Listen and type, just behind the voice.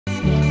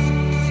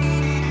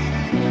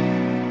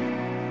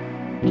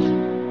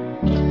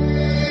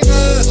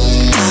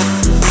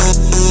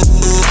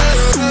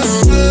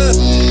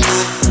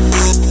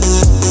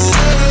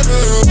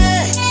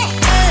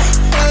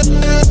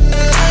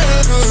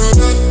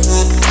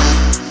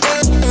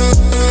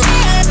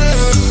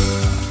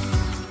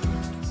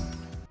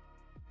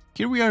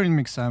Here in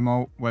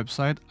Mixamo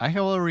website, I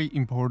have already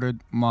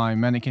imported my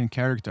mannequin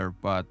character,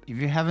 but if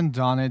you haven't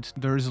done it,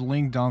 there is a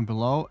link down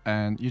below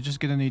and you're just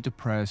gonna need to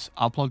press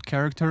upload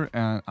character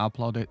and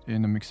upload it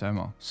in the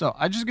Mixamo. So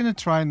I'm just gonna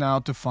try now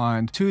to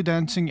find 2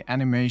 dancing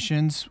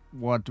animations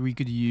what we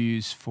could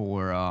use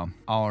for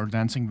our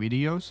dancing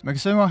videos.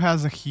 Mixamo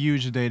has a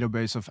huge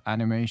database of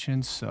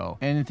animations, so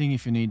anything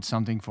if you need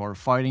something for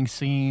fighting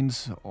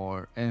scenes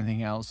or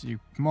anything else, you're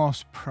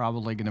most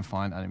probably gonna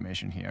find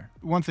animation here.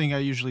 One thing I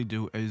usually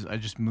do is I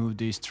just move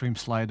these trim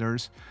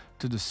sliders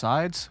to the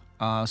sides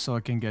so I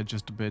can get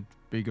just a bit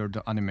bigger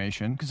the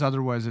animation, because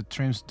otherwise it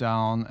trims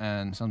down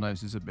and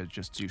sometimes it's a bit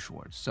just too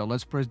short. So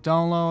let's press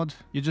download.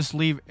 You just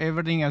leave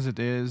everything as it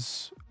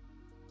is.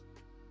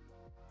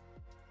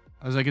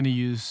 As I'm gonna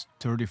use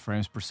 30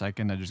 frames per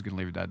second, I'm just gonna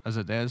leave that as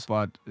it is.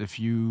 But if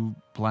you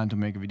plan to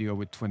make a video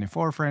with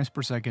 24 frames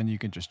per second, you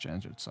can just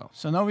change it.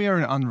 So now we are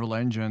in Unreal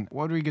Engine.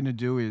 What we're gonna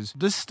do is,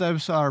 these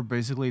steps are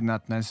basically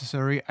not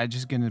necessary. I'm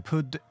just gonna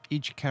put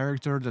each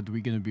character that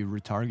we're gonna be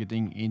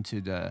retargeting into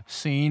the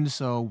scene.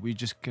 So we're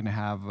just gonna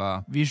have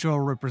a visual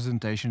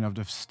representation of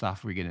the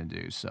stuff we're gonna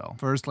do. So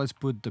first, let's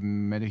put the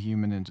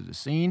metahuman into the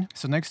scene.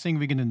 So next thing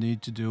we're gonna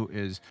need to do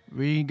is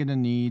we're gonna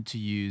need to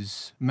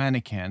use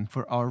mannequin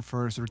for our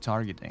first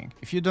retargeting.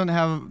 If you don't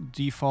have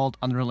default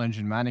Unreal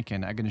Engine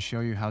mannequin, I'm gonna show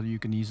you how you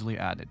can easily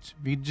add it.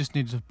 We just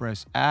need to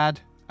press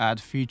add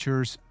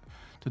features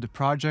to the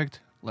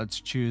project.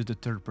 Let's choose the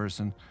third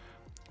person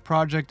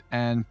project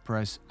and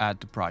press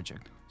add to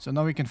project. So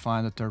now we can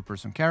find the third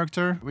person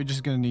character. We're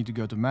just gonna need to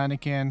go to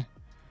mannequin,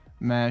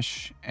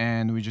 mesh,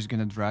 and we're just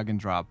gonna drag and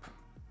drop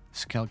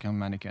skeleton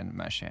mannequin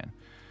mesh in.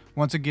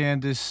 Once again,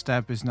 this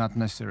step is not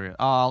necessary at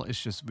all.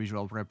 It's just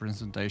visual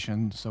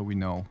representation, so we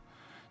know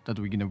that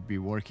we're gonna be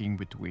working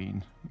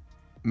between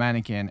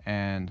mannequin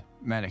and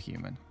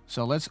metahuman.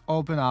 So let's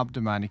open up the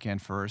mannequin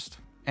first,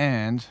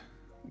 and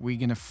we're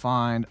gonna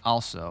find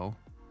also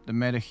the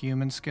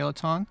metahuman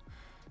skeleton.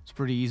 It's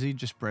pretty easy,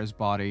 just press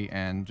body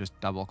and just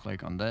double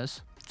click on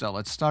this. So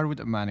let's start with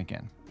the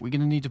mannequin. We're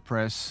gonna need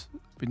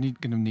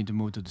to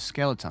move to the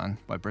skeleton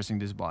by pressing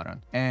this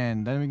button,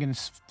 and then we're gonna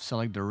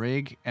select the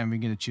rig and we're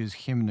gonna choose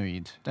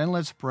humanoid. Then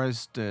let's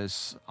press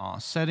this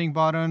setting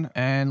button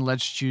and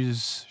let's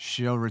choose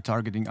show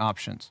retargeting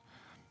options.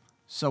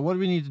 So what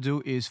we need to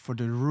do is, for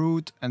the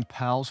root and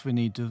pals we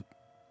need to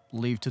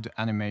leave to the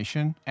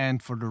animation,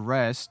 and for the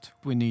rest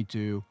we need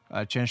to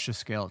change the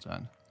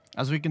skeleton.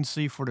 As we can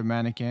see, for the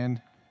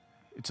mannequin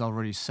it's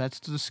already set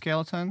to the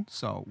skeleton,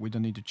 so we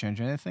don't need to change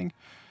anything.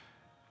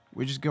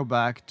 We just go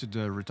back to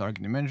the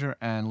retargeting manager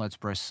and let's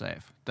press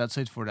save. That's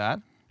it for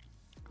that.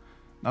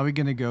 Now we're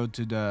gonna go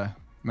to the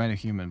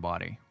metahuman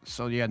body.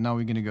 So yeah, now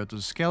we're gonna go to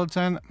the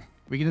skeleton.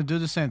 We're gonna do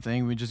the same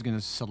thing. We're just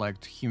gonna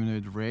select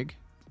humanoid rig,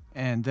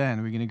 and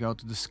then we're gonna go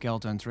to the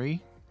skeleton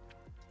tree.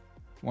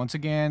 Once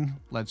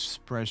again, let's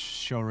press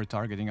show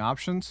retargeting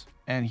options,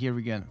 and here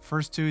again,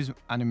 first 2 is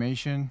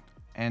animation,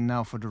 and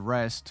now for the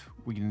rest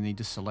we're gonna need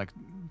to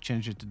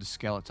change it to the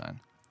skeleton.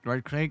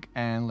 Right click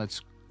and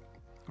let's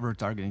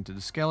retargeting to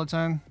the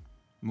skeleton,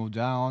 move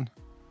down,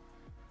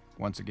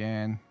 once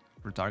again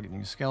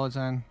retargeting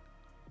skeleton,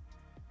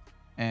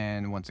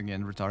 and once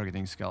again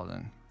retargeting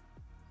skeleton,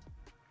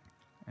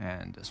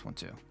 and this one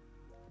too.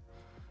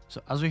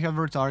 So as we have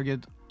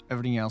retarget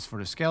everything else for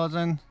the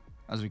skeleton,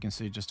 as we can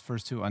see, just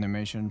first 2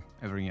 animation,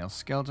 everything else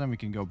skeleton, we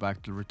can go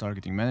back to the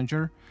retargeting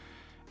manager,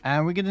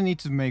 and we're gonna need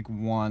to make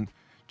one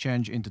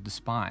change into the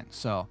spine.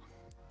 So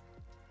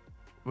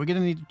we're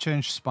gonna need to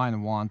change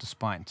spine 1 to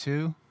spine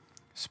 2,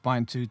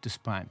 spine 2 to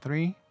spine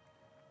 3,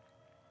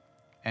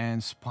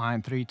 and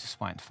spine 3 to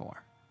spine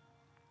 4.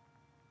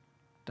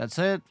 That's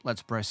it.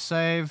 Let's press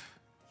save.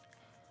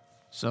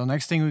 So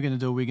next thing we're gonna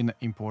do, we're gonna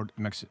import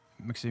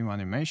Mixamo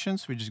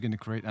Animations. We're just gonna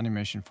create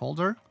animation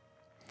folder.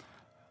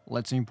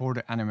 Let's import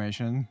the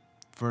animation.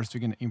 First, we're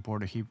gonna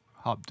import the hip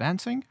hop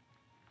dancing.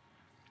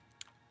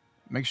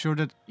 Make sure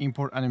that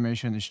import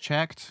animation is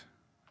checked.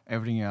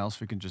 Everything else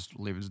we can just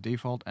leave as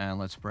default, and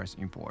let's press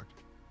import.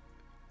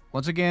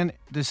 Once again,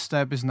 this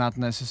step is not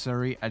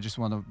necessary. I just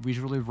want to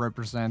visually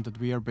represent that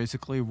we are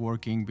basically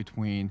working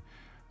between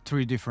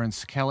 3 different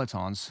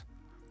skeletons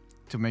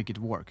to make it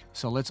work.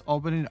 So let's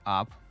open it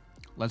up.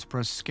 Let's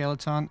press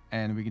skeleton,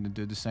 and we're going to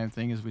do the same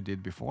thing as we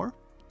did before.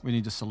 We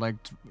need to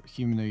select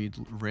humanoid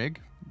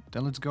rig.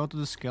 Then let's go to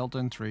the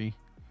skeleton tree,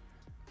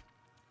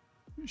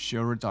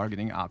 show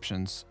retargeting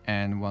options,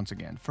 and once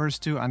again,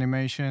 first 2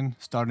 animation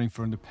starting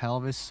from the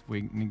pelvis,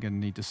 we're gonna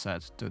need to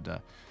set to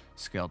the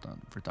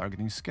skeleton.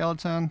 Retargeting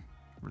skeleton,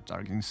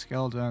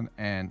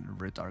 and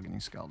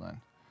retargeting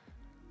skeleton.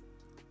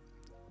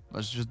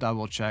 Let's just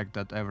double check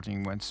that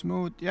everything went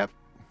smooth. Yep,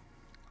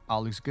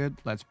 all looks good.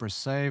 Let's press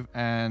save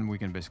and we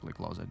can basically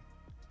close it.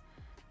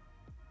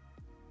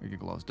 We can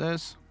close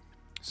this.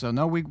 So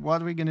now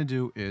what we're gonna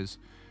do is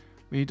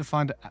we need to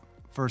find the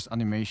first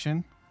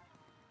animation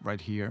right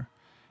here,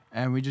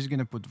 and we're just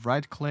gonna put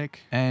right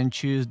click and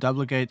choose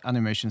duplicate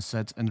animation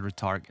sets and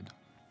retarget.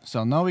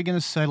 So now we're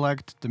gonna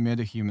select the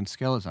metahuman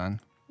skeleton.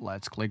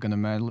 Let's click on the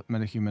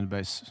metahuman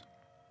base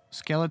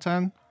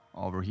skeleton,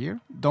 over here.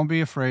 Don't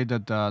be afraid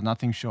that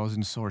nothing shows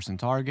in source and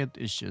target.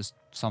 It's just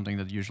something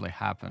that usually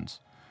happens.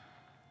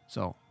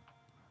 So,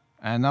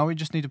 and now we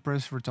just need to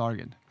press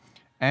retarget.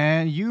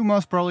 And you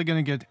most probably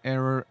gonna get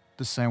error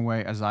the same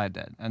way as I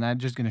did. And I'm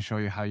just gonna show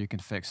you how you can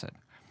fix it.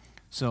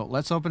 So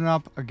let's open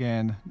up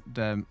again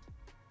the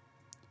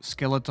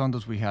skeleton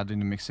that we had in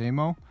the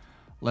Mixamo.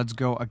 Let's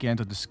go again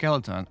to the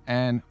skeleton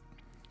and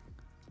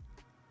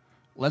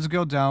let's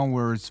go down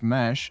where it's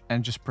mesh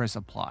and just press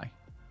apply.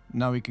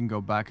 Now we can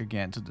go back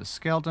again to the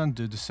skeleton,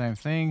 do the same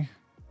thing.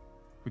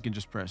 We can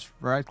just press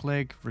right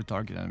click,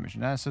 retarget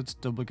animation assets,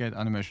 duplicate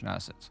animation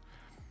assets.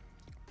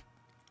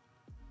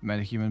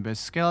 Metahuman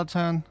based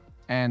skeleton,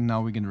 and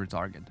now we can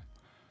retarget.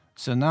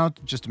 So now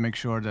just to make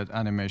sure that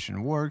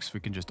animation works, we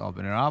can just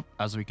open it up.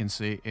 As we can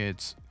see,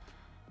 it's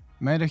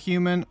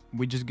Metahuman.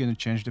 We're just gonna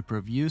change the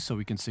preview so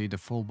we can see the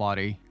full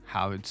body,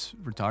 how it's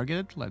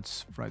retargeted.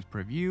 Let's write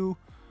preview.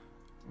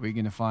 We're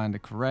gonna find the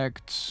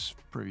correct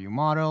preview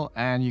model,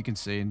 and you can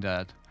see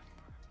that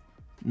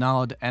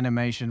now the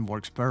animation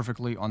works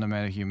perfectly on the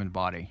Metahuman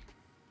body.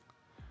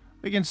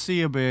 We can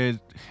see a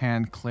bit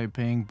hand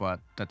clipping, but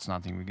that's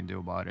nothing we can do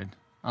about it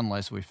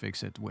unless we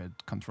fix it with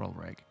control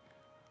rig.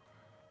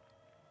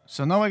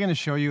 So now I'm gonna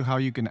show you how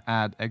you can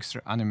add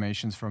extra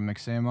animations from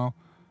Mixamo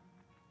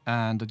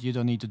and that you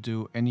don't need to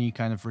do any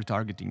kind of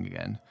retargeting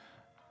again.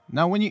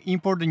 Now when you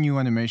import a new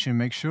animation,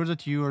 make sure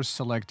that you are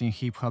selecting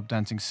hip hop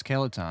dancing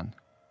skeleton,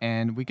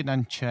 and we can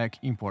uncheck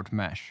import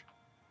mesh.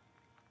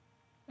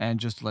 And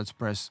just let's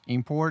press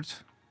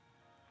import.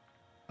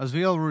 As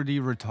we already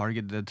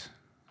retargeted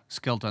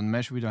skeleton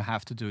mesh, we don't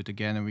have to do it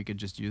again, and we can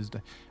just use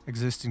the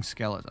existing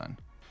skeleton.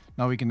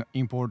 Now we can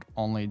import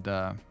only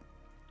the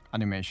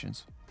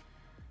animations.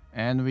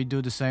 And we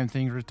do the same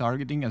thing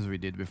retargeting as we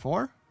did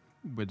before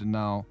with the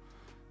now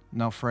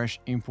fresh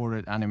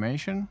imported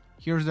animation.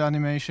 Here's the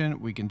animation.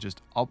 We can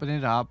just open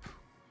it up,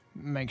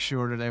 make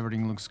sure that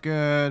everything looks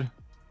good.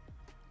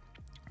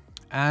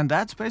 And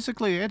that's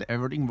basically it.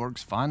 Everything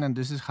works fine, and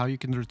this is how you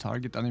can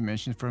retarget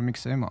animations from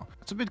Mixamo.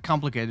 It's a bit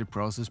complicated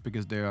process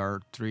because there are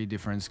 3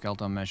 different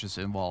skeleton meshes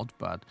involved,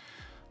 but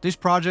this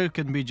project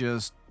can be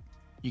just,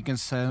 you can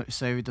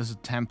save it as a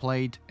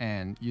template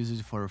and use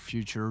it for a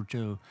future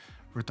to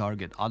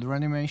retarget other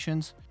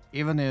animations.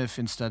 Even if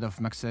instead of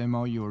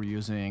Mixamo you're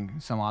using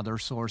some other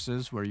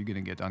sources where you're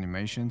gonna get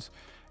animations,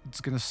 it's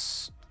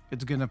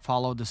gonna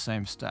follow the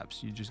same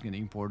steps. You're just gonna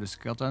import the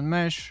skeleton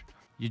mesh.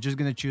 You're just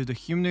gonna choose the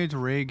humanoid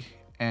rig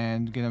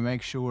and gonna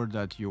make sure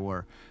that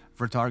your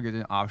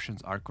retargeting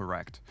options are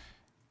correct.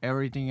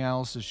 Everything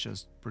else is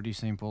just pretty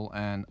simple,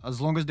 and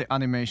as long as the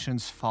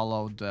animations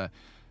follow the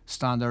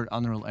standard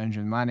Unreal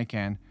Engine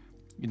mannequin,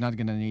 you're not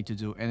gonna need to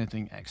do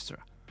anything extra.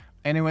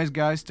 Anyways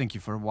guys, thank you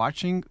for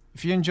watching.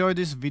 If you enjoyed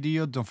this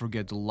video, don't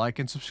forget to like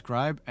and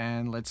subscribe,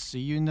 and let's see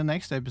you in the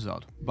next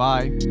episode.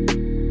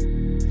 Bye!